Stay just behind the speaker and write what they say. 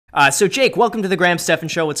So Jake, welcome to the Graham Stephan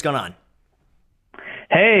Show. What's going on?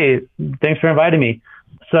 Hey, thanks for inviting me.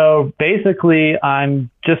 So basically, I'm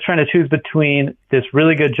just trying to choose between this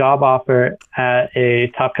really good job offer at a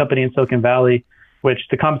top company in Silicon Valley, which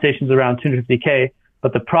the compensation is around 250K.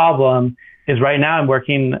 But the problem is right now I'm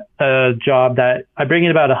working a job that I bring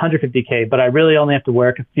in about 150K, but I really only have to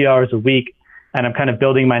work a few hours a week. And I'm kind of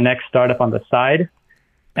building my next startup on the side.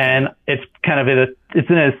 And it's kind of it's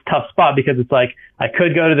in a tough spot because it's like I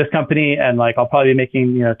could go to this company and like I'll probably be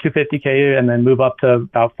making 250K and then move up to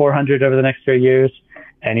about 400 over the next 3 years,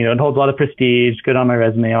 and it holds a lot of prestige, good on my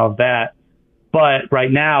resume, all of that. But right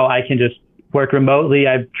now I can just work remotely.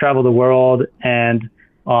 I've traveled the world, and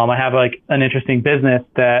I have like an interesting business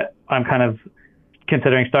that I'm kind of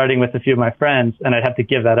considering starting with a few of my friends, and I'd have to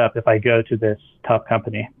give that up if I go to this top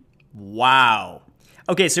company. Wow.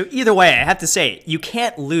 Okay, so either way, I have to say, you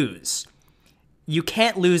can't lose. You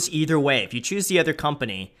can't lose either way. If you choose the other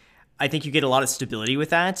company, I think you get a lot of stability with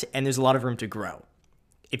that, and there's a lot of room to grow.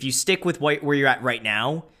 If you stick with where you're at right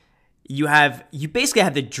now, you basically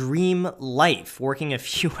have the dream life, working a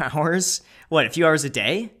few hours, a few hours a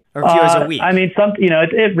day? Or a few hours a week? I mean,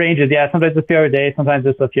 it ranges. Yeah, sometimes a few hours a day, sometimes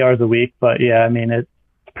it's a few hours a week. But yeah, I mean, it's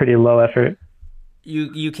pretty low effort.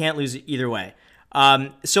 You can't lose either way.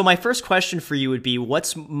 So my first question for you would be,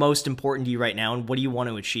 what's most important to you right now, and what do you want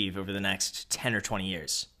to achieve over the next 10 or 20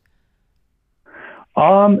 years?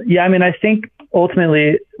 Yeah, I mean, I think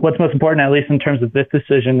ultimately what's most important, at least in terms of this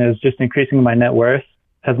decision, is just increasing my net worth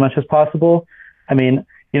as much as possible. I mean,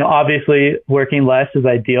 obviously working less is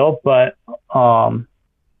ideal, but,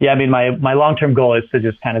 yeah, I mean, my long-term goal is to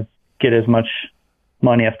just kind of get as much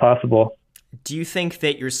money as possible. Do you think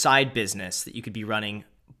that your side business that you could be running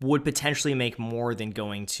would potentially make more than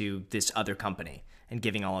going to this other company and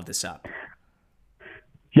giving all of this up?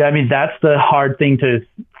 Yeah, I mean, that's the hard thing to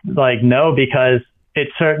know, because it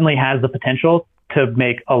certainly has the potential to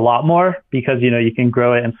make a lot more because, you can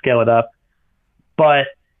grow it and scale it up, but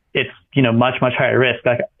it's, much, much higher risk.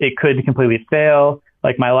 Like it could completely fail.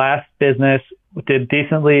 Like my last business did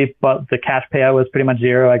decently, but the cash payout was pretty much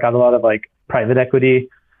zero. I got a lot of private equity.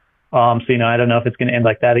 So, I don't know if it's going to end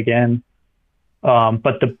like that again.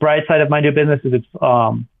 But the bright side of my new business is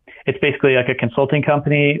it's basically like a consulting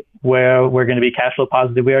company where we're going to be cash flow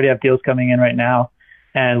positive. We already have deals coming in right now,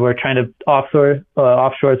 and we're trying to offshore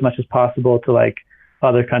as much as possible to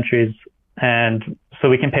other countries. And so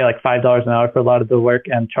we can pay $5 an hour for a lot of the work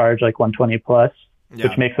and charge 120 plus,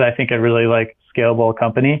 which makes it, I think, a really scalable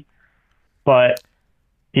company. But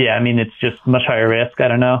yeah, I mean, it's just much higher risk. I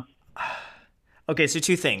don't know. Okay. So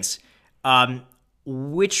two things.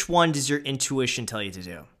 Which one does your intuition tell you to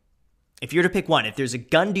do? If you're to pick one, if there's a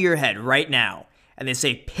gun to your head right now and they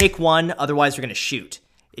say pick one, otherwise we're going to shoot,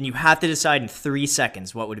 and you have to decide in 3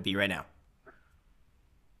 seconds, what would it be right now?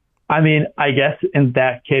 I mean, I guess in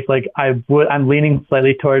that case, I'm leaning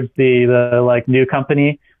slightly towards the new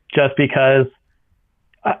company, just because,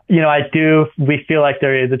 we feel like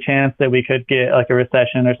there is a chance that we could get a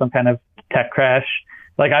recession or some kind of tech crash.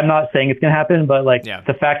 I'm not saying it's going to happen, but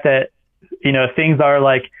the fact that, things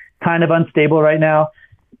are kind of unstable right now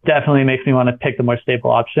definitely makes me want to pick the more stable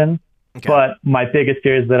option. Okay. But my biggest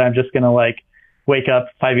fear is that I'm just going to wake up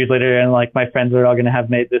 5 years later and my friends are all going to have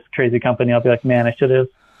made this crazy company. I'll be like, man, I shouldn't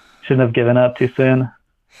have given up too soon.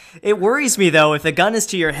 It worries me though, if the gun is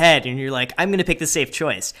to your head and you're like, I'm going to pick the safe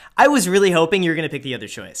choice. I was really hoping you were going to pick the other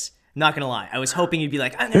choice. Not going to lie. I was hoping you'd be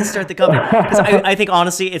like, I'm going to start the company. Because I think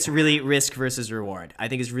honestly, it's really risk versus reward. I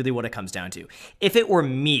think is really what it comes down to. If it were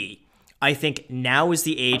me, I think now is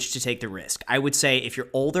the age to take the risk. I would say if you're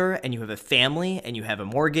older and you have a family and you have a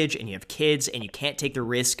mortgage and you have kids and you can't take the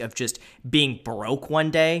risk of just being broke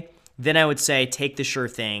one day, then I would say take the sure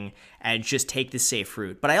thing and just take the safe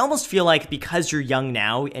route. But I almost feel like because you're young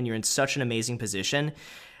now and you're in such an amazing position,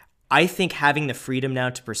 I think having the freedom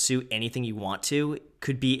now to pursue anything you want to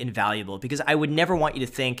could be invaluable, because I would never want you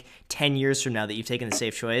to think 10 years from now that you've taken the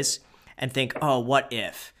safe choice and think, oh, what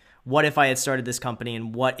if? What if I had started this company,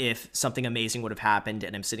 and what if something amazing would have happened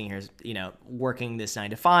and I'm sitting here, working this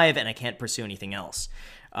 9 to 5 and I can't pursue anything else?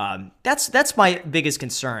 That's my biggest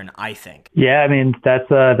concern, I think. Yeah, I mean, that's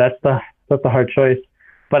the hard choice.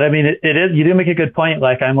 But I mean, it is, you do make a good point.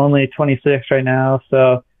 I'm only 26 right now,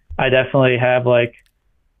 so I definitely have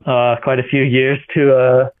quite a few years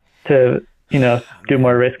to do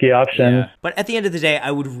more risky options. Yeah. But at the end of the day,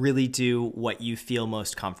 I would really do what you feel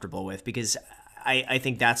most comfortable with, because I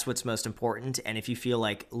think that's what's most important. And if you feel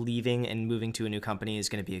like leaving and moving to a new company is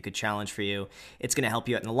going to be a good challenge for you, it's going to help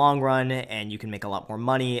you out in the long run, and you can make a lot more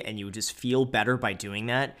money and you would just feel better by doing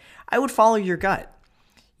that, I would follow your gut.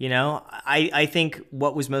 You know, I think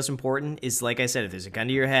what was most important is, like I said, if there's a gun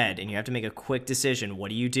to your head and you have to make a quick decision, what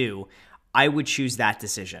do you do? I would choose that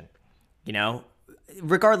decision. You know,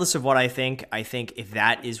 regardless of what I think if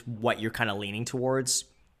that is what you're kind of leaning towards,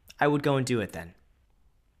 I would go and do it then.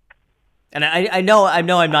 And I know I'm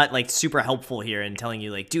not like super helpful here in telling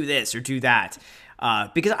you like do this or do that,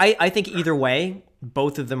 because I think either way,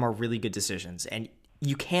 both of them are really good decisions, and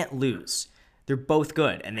you can't lose. They're both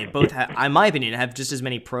good, and they both have, in my opinion, have just as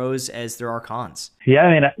many pros as there are cons. Yeah,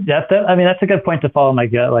 I mean that's a good point to follow my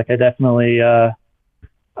gut. Like I definitely, I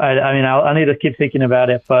mean I'll need to keep thinking about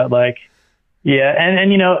it, but like yeah,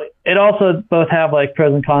 and you know it also both have like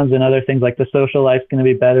pros and cons and other things. Like the social life's going to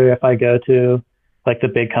be better if I go to like the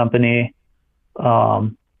big company,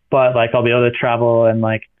 but like I'll be able to travel and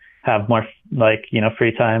like have more like you know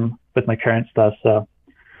free time with my current stuff. So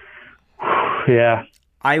yeah.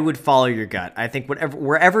 I would follow your gut. I think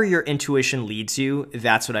wherever your intuition leads you,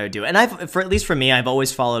 that's what I would do. And at least for me, I've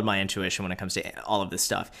always followed my intuition when it comes to all of this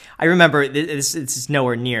stuff. I remember this is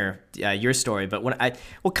nowhere near your story, but well,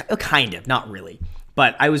 kind of, not really.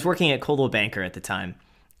 But I was working at Coldwell Banker at the time,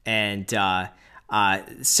 and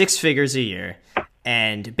 6 figures a year.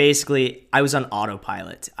 And basically, I was on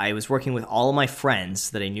autopilot. I was working with all of my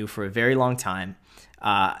friends that I knew for a very long time.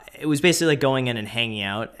 It was basically like going in and hanging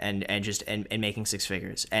out and making 6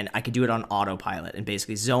 figures. And I could do it on autopilot and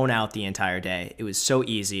basically zone out the entire day. It was so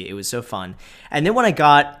easy. It was so fun. And then when I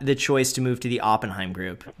got the choice to move to the Oppenheim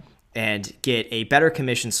Group and get a better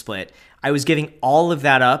commission split, I was giving all of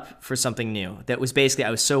that up for something new. That was basically, I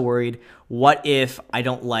was so worried, what if I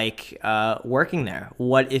don't like working there?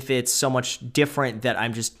 What if it's so much different that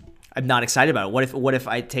I'm not excited about it? What if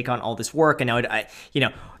I take on all this work and now you know,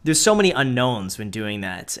 there's so many unknowns when doing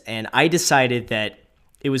that. And I decided that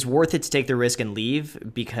it was worth it to take the risk and leave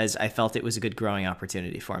because I felt it was a good growing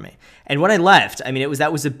opportunity for me. And when I left, I mean,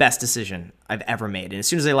 that was the best decision I've ever made. And as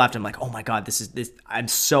soon as I left, I'm like, oh my God, I'm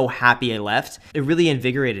so happy I left. It really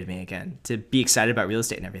invigorated me again to be excited about real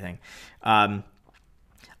estate and everything.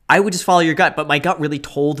 I would just follow your gut, but my gut really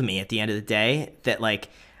told me at the end of the day that like,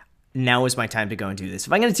 now is my time to go and do this.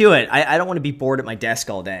 If I'm going to do it, I don't want to be bored at my desk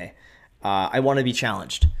all day. I want to be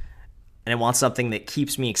challenged. And I want something that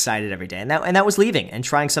keeps me excited every day. And that was leaving and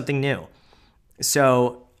trying something new.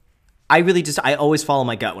 So I always follow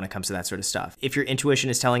my gut when it comes to that sort of stuff. If your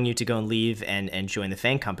intuition is telling you to go and leave and join the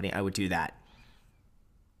FANG company, I would do that.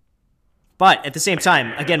 But at the same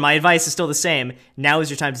time, again, my advice is still the same. Now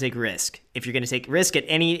is your time to take risk. If you're going to take risk at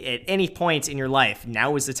any point in your life,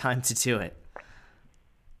 now is the time to do it.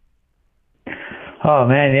 Oh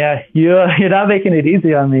man, yeah, you're not making it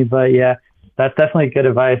easy on me, but yeah, that's definitely good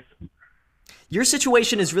advice. Your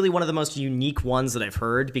situation is really one of the most unique ones that I've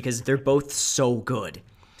heard because they're both so good.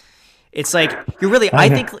 It's like I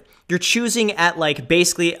think you're choosing at like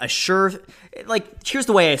basically a sure, like here's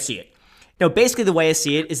the way I see it. No, basically the way I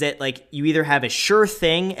see it is that like you either have a sure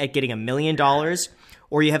thing at getting $1 million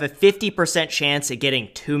or you have a 50% chance at getting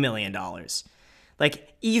 $2 million.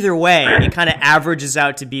 Like either way, it kind of averages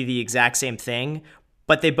out to be the exact same thing,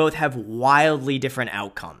 but they both have wildly different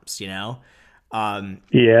outcomes, you know?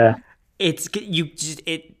 Yeah.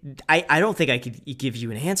 I don't think I could give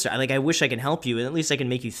you an answer. I wish I can help you, and at least I can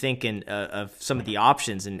make you think of some of the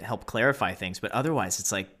options and help clarify things. But otherwise,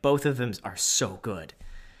 it's like both of them are so good.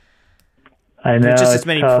 I know. There's just as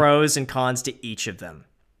many pros and cons to each of them.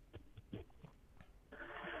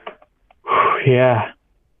 Yeah.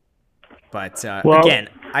 But again,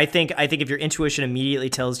 I think if your intuition immediately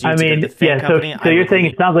tells you to go to the FANG company, so you're saying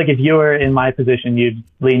it sounds like if you were in my position, you'd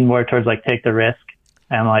lean more towards like take the risk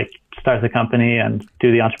and like start the company and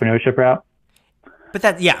do the entrepreneurship route. But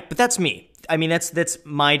that's me. I mean, that's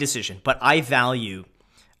my decision. But I value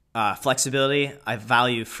flexibility. I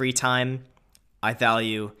value free time. I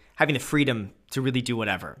value having the freedom to really do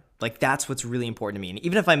whatever. Like that's what's really important to me. And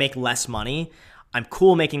even if I make less money, I'm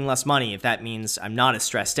cool making less money if that means I'm not as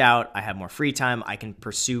stressed out, I have more free time, I can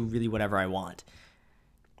pursue really whatever I want.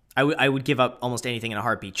 I would give up almost anything in a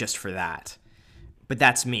heartbeat just for that. But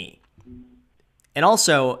that's me. And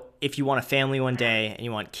also, if you want a family one day and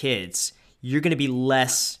you want kids, you're going to be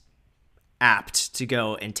less apt to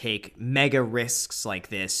go and take mega risks like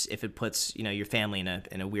this if it puts, you know, your family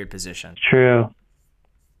in a weird position. True.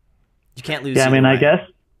 You can't lose. Yeah, I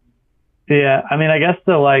mean, I guess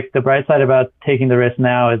the bright side about taking the risk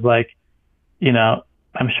now is like, you know,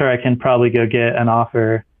 I'm sure I can probably go get an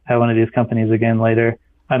offer at one of these companies again later.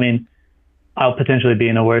 I mean, I'll potentially be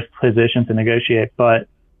in a worse position to negotiate, but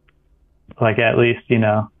like at least, you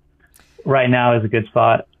know, right now is a good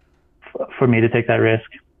spot for me to take that risk.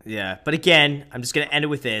 Yeah. But again, I'm just going to end it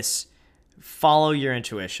with this. follow your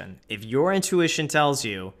intuition. If your intuition tells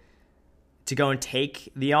you to go and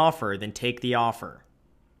take the offer, then take the offer.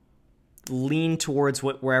 Lean towards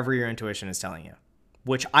wherever your intuition is telling you,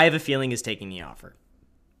 which I have a feeling is taking the offer.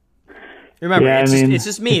 Remember, it's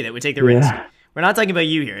just me that would take the risk. We're not talking about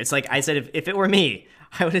you here. It's like I said, if it were me,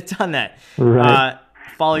 I would have done that. Right.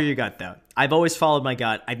 Follow your gut, though. I've always followed my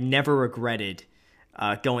gut. I've never regretted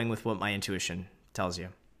going with what my intuition tells you.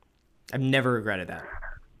 I've never regretted that.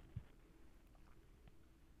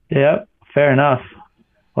 Yep, fair enough.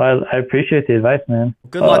 Well, I appreciate the advice, man.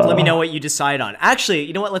 Good luck. Let me know what you decide on. Actually,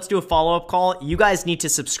 you know what? Let's do a follow-up call. You guys need to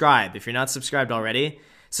subscribe. If you're not subscribed already,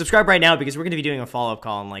 subscribe right now because we're going to be doing a follow-up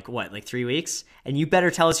call in like 3 weeks. And you better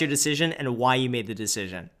tell us your decision and why you made the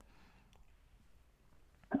decision.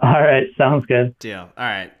 All right. Sounds good. Deal. All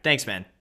right. Thanks, man.